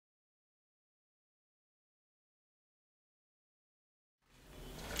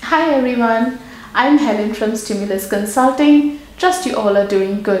Hi everyone, I'm Helen from Stimulus Consulting. Trust you all are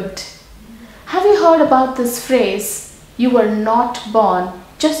doing good. Have you heard about this phrase, you were not born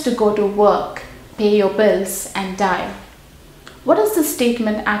just to go to work, pay your bills and die? What does this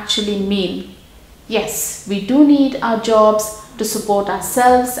statement actually mean? Yes, we do need our jobs to support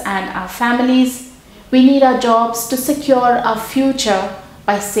ourselves and our families. We need our jobs to secure our future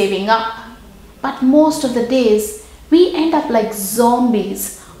by saving up. But most of the days, we end up like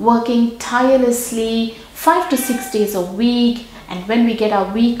zombies, working tirelessly 5 to 6 days a week, and when we get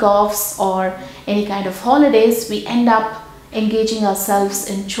our week offs or any kind of holidays, we end up engaging ourselves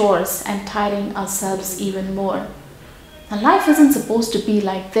in chores and tiring ourselves even more. And life isn't supposed to be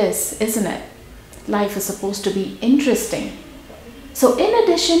like this, isn't it? Life is supposed to be interesting. So in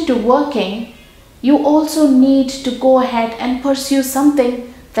addition to working, you also need to go ahead and pursue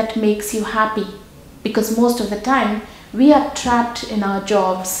something that makes you happy, because most of the time we are trapped in our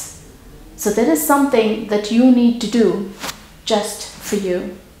jobs. So there is something that you need to do just for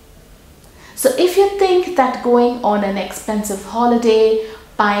you. So if you think that going on an expensive holiday,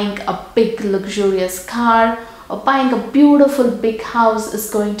 buying a big luxurious car, or buying a beautiful big house is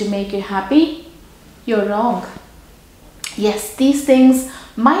going to make you happy, you're wrong. Yes, these things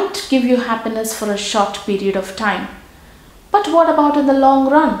might give you happiness for a short period of time. But what about in the long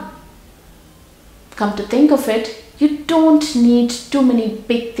run? Come to think of it, you don't need too many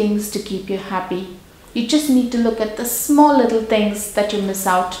big things to keep you happy. You just need to look at the small little things that you miss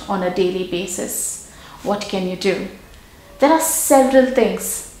out on a daily basis. What can you do? There are several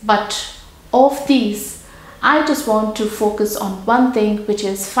things, but of these, I just want to focus on one thing, which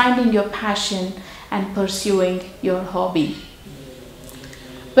is finding your passion and pursuing your hobby.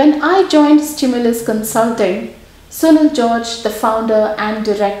 When I joined Stimulus Consulting, Sunil George, the founder and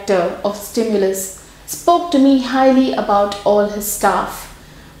director of Stimulus, spoke to me highly about all his staff.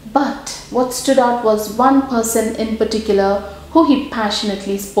 But what stood out was one person in particular who he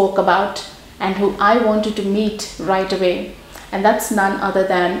passionately spoke about and who I wanted to meet right away. And that's none other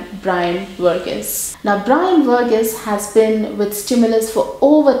than Brian Verghese. Now, Brian Verghese has been with Stimulus for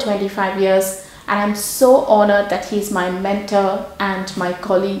over 25 years, and I'm so honored that he's my mentor and my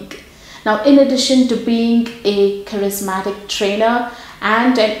colleague. Now, in addition to being a charismatic trainer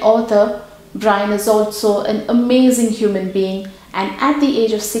and an author, Brian is also an amazing human being, and at the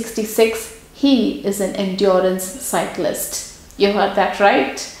age of 66, he is an endurance cyclist. You heard that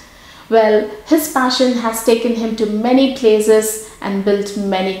right? Well, his passion has taken him to many places and built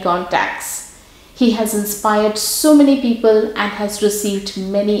many contacts. He has inspired so many people and has received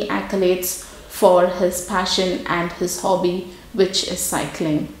many accolades for his passion and his hobby, which is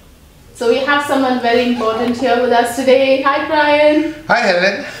cycling. So we have someone very important here with us today. Hi Brian. Hi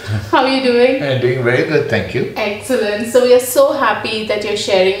Helen. How are you doing? I'm doing very good, thank you. Excellent. So we are so happy that you're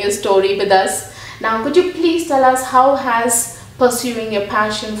sharing your story with us. Now could you please tell us, how has pursuing your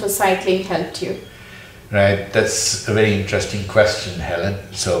passion for cycling helped you? Right, that's a very interesting question, Helen.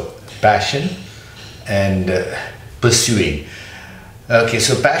 So passion and pursuing. Okay,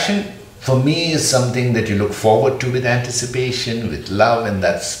 so passion for me is something that you look forward to with anticipation, with love, and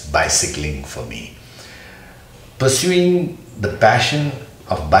that's bicycling for me. Pursuing the passion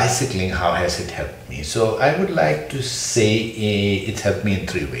of bicycling, how has it helped me? So I would like to say it's helped me in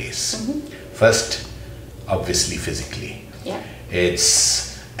 3 ways. First, obviously physically. Yeah.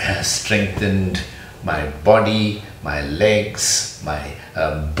 It's strengthened my body, my legs, my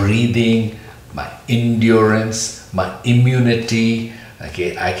breathing, my endurance, my immunity.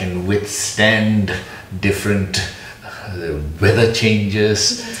 Okay, I can withstand different weather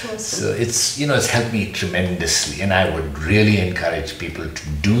changes. Awesome. So it's helped me tremendously, and I would really encourage people to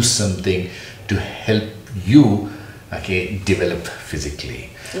do something to help you, okay, develop physically.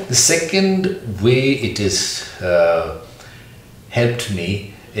 Yeah. The second way it is helped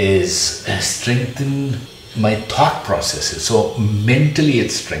me is strengthen my thought processes. So mentally it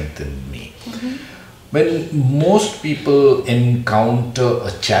strengthened me. When most people encounter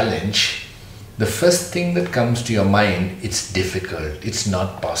a challenge, the first thing that comes to your mind, it's difficult, it's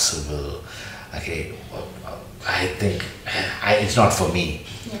not possible, okay, I think it's not for me.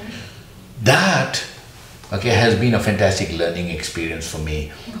 Yeah. That, okay, has been a fantastic learning experience for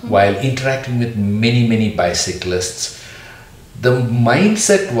me. While interacting with many bicyclists, the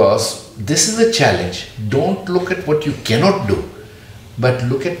mindset was, this is a challenge, don't look at what you cannot do, but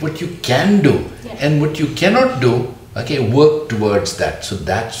look at what you can do. Yeah. And what you cannot do, okay, work towards that. So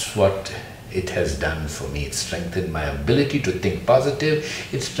that's what it has done for me. It strengthened my ability to think positive.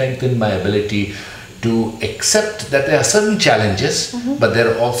 It strengthened my ability to accept that there are certain challenges, but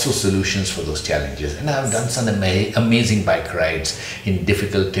there are also solutions for those challenges. And I've done some amazing bike rides in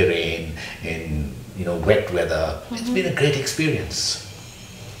difficult terrain, in wet weather. It's been a great experience.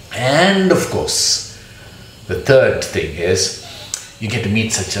 And of course, the third thing is you get to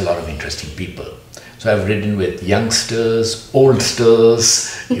meet such a lot of interesting people. So I've ridden with youngsters,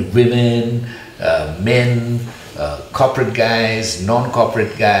 oldsters, women, men, corporate guys,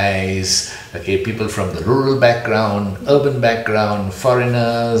 non-corporate guys, okay, people from the rural background, urban background,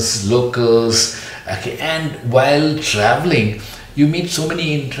 foreigners, locals, okay, and while traveling, you meet so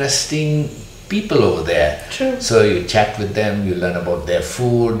many interesting people over there. True. So you chat with them, you learn about their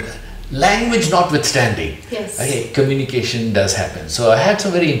food, language notwithstanding. Yes. Okay, communication does happen. So I had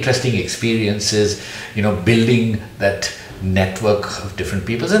some very interesting experiences, building that network of different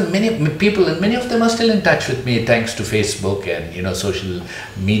people, and many of them are still in touch with me thanks to Facebook and social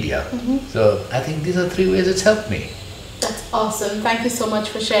media. So I think these are 3 ways it's helped me. That's awesome. Thank you so much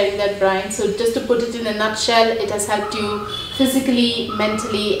for sharing that, Brian. So just to put it in a nutshell, it has helped you physically,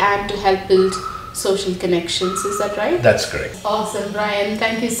 mentally, and to help build social connections. Is that right? That's correct. Awesome, Brian.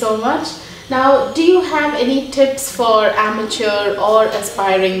 Thank you so much. Now, do you have any tips for amateur or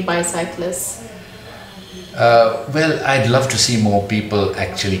aspiring bicyclists? Well, I'd love to see more people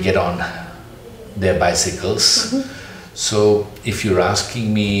actually get on their bicycles. So if you're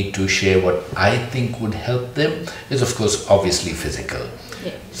asking me to share what I think would help them, is of course obviously physical.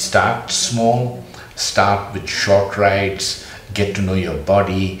 Yeah. Start small, start with short rides, get to know your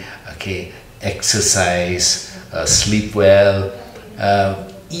body, okay, exercise, sleep well,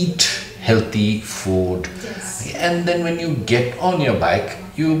 eat healthy food. Yes. And then when you get on your bike,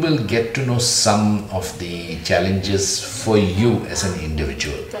 you will get to know some of the challenges for you as an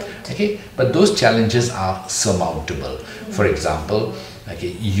individual. Right. Okay, but those challenges are surmountable. For example, okay,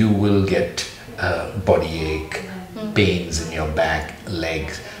 you will get body ache, pains in your back,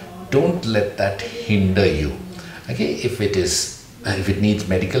 legs. Don't let that hinder you. Okay, if it needs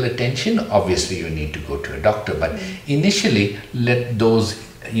medical attention, obviously you need to go to a doctor. But initially, let those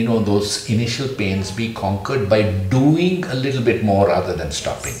initial pains be conquered by doing a little bit more rather than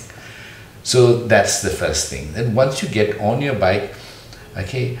stopping. So that's the first thing. Then once you get on your bike,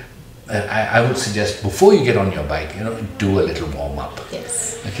 okay, I would suggest before you get on your bike, do a little warm up.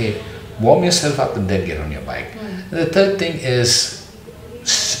 Yes. Okay, warm yourself up and then get on your bike. And the third thing is,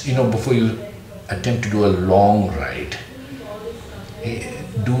 before you attempt to do a long ride,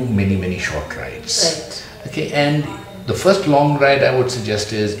 do many short rides. Right. Okay, and the first long ride I would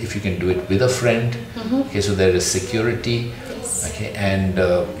suggest is if you can do it with a friend. Okay, so there is security. Yes. Okay, and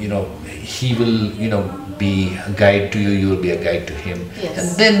he will be a guide to you, you will be a guide to him. Yes.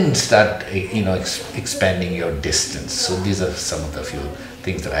 And then start expanding your distance. So these are some of the few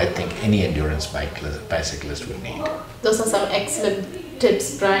things that I think any endurance bicyclist would need. Those are some excellent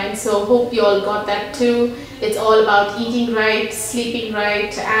tips, Brian. So hope you all got that too. It's all about eating right, sleeping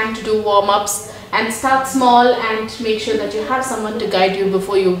right, and to do warm-ups. And start small and make sure that you have someone to guide you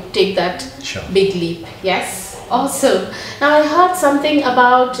before you take that big leap. Yes? Awesome. Now I heard something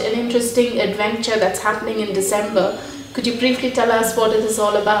about an interesting adventure that's happening in December. Could you briefly tell us what it is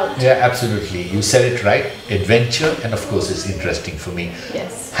all about? Yeah, absolutely. You said it right. Adventure, and of course it's interesting for me.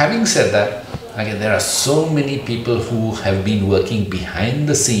 Yes. Having said that, again, there are so many people who have been working behind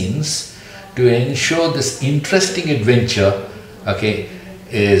the scenes to ensure this interesting adventure, okay,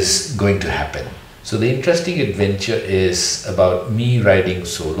 is going to happen. So the interesting adventure is about me riding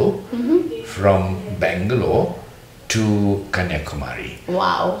solo from Bangalore to Kanyakumari.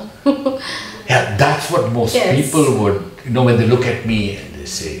 Wow. Yeah, that's what most people would, when they look at me and they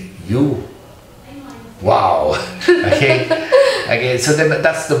say, you, wow. Okay. Okay, so then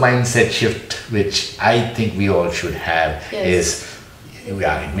that's the mindset shift which I think we all should have. Is,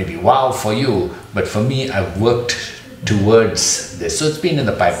 yeah, it may be wow for you, but for me, I've worked towards this. So it's been in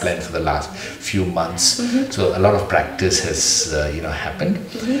the pipeline for the last few months. So a lot of practice has happened.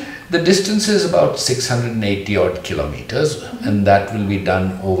 The distance is about 680 odd kilometers, and that will be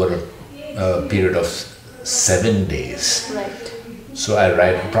done over a period of 7 days. Right. So I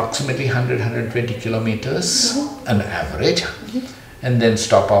ride approximately 120 kilometers on average, and then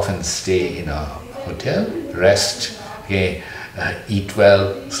stop off and stay in a hotel, rest, okay, eat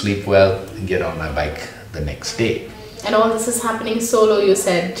well, sleep well, and get on my bike the next day. And all this is happening solo, you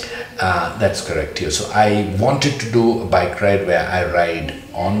said? That's correct. Yeah. So I wanted to do a bike ride where I ride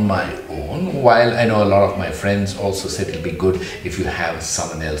on my own, while I know a lot of my friends also said it'll be good if you have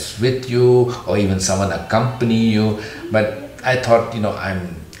someone else with you or even someone accompany you. But I thought,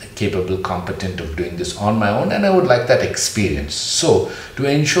 I'm capable, competent of doing this on my own, and I would like that experience. So to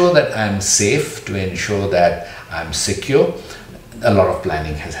ensure that I'm safe, to ensure that I'm secure, a lot of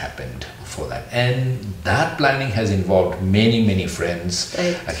planning has happened for that, and that planning has involved many friends.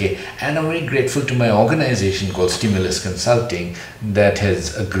 Right. Okay, and I'm very grateful to my organization called Stimulus Consulting that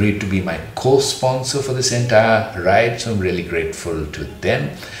has agreed to be my co-sponsor for this entire ride, so I'm really grateful to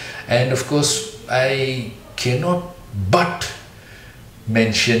them. And of course I cannot but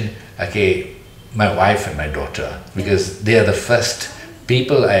mention my wife and my daughter, because they are the first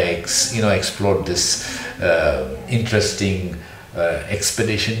people I explored this interesting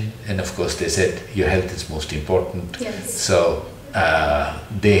expedition, and of course they said your health is most important. Yes. So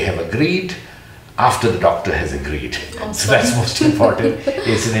they have agreed after the doctor has agreed. Awesome. So that's most important.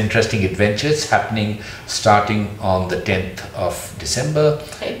 It's an interesting adventure. It's happening starting on the 10th of December.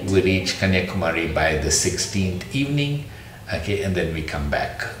 Right. We reach Kanyakumari by the 16th evening, and then we come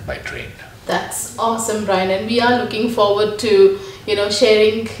back by train. That's awesome, Brian, and we are looking forward to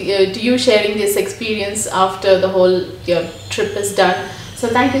sharing this experience after the whole your trip is done. So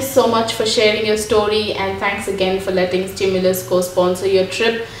thank you so much for sharing your story, and thanks again for letting Stimulus co-sponsor your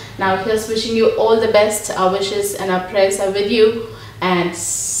trip. Now here's wishing you all the best. Our wishes and our prayers are with you, and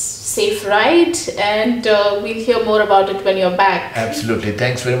safe ride, and we'll hear more about it when you're back. Absolutely.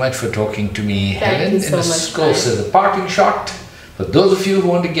 Thanks very much for talking to me, Helen. Thank you so and much, of course, Brian. as a parting shot, for those of you who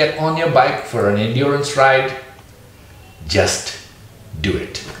want to get on your bike for an endurance ride, just do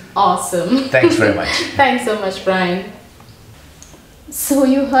it. Awesome. Thanks very much. Thanks so much, Brian. So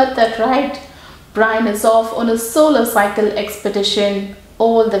you heard that right. Brian is off on a solo cycle expedition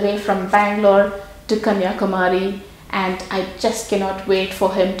all the way from Bangalore to Kanyakumari, and I just cannot wait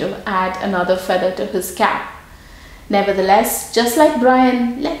for him to add another feather to his cap. Nevertheless, just like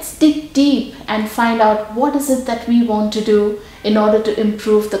Brian, let's dig deep and find out what is it that we want to do in order to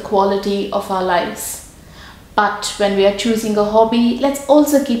improve the quality of our lives. But when we are choosing a hobby, let's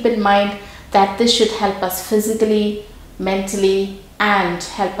also keep in mind that this should help us physically, mentally, and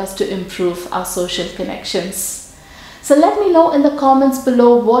help us to improve our social connections. So let me know in the comments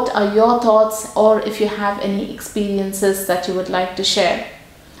below what are your thoughts, or if you have any experiences that you would like to share.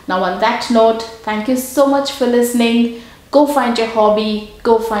 Now on that note, thank you so much for listening. Go find your hobby,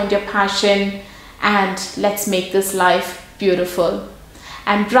 go find your passion, and let's make this life beautiful.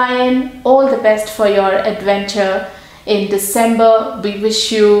 And Brian, all the best for your adventure in December. We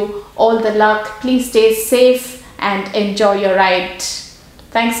wish you all the luck. Please stay safe and enjoy your ride.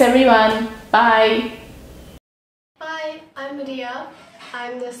 Thanks everyone. Bye. Hi, I'm Ria.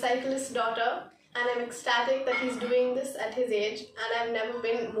 I'm the cyclist's daughter, and I'm ecstatic that he's doing this at his age, and I've never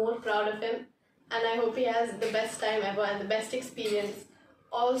been more proud of him, and I hope he has the best time ever and the best experience.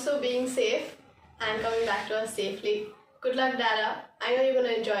 Also being safe and coming back to us safely. Good luck, Dada. I know you're going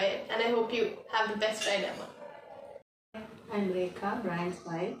to enjoy it, and I hope you have the best ride ever. I'm Rekha, Brian's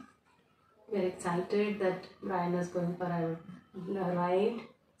wife. We're excited that Brian is going for a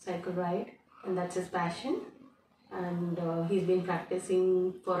cycle ride, and that's his passion. And he's been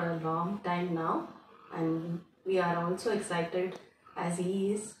practicing for a long time now, and we are also excited as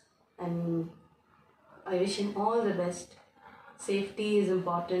he is, and I wish him all the best. Safety is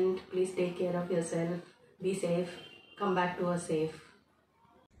important. Please take care of yourself. Be safe. Come back to us safe.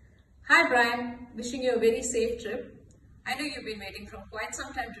 Hi Brian, wishing you a very safe trip. I know you've been waiting for quite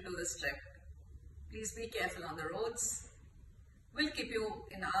some time to do this trip. Please be careful on the roads. We'll keep you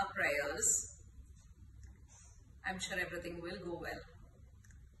in our prayers. I'm sure everything will go well.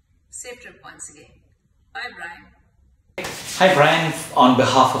 Safe trip once again. Bye Brian. Hi Brian, on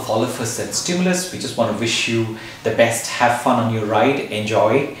behalf of all of us at Stimulus, we just want to wish you the best. Have fun on your ride,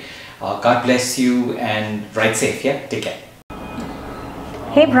 enjoy. God bless you, and ride safe, yeah? Take care.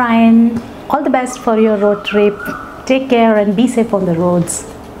 Hey Brian, all the best for your road trip. Take care and be safe on the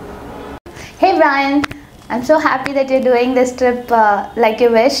roads. Hey Brian, I'm so happy that you're doing this trip like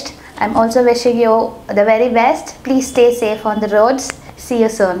you wished. I'm also wishing you the very best. Please stay safe on the roads. See you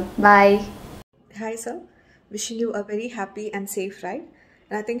soon. Bye. Hi sir, wishing you a very happy and safe ride.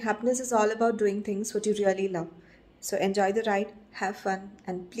 And I think happiness is all about doing things what you really love. So enjoy the ride, have fun,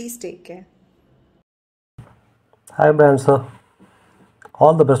 and please take care. Hi Brian sir,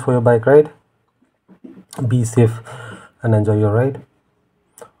 all the best for your bike ride. Be safe and enjoy your ride.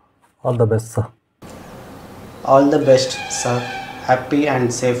 All the best sir. All the best sir, happy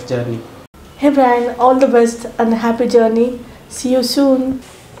and safe journey. Hey Brian, all the best and happy journey. See you soon.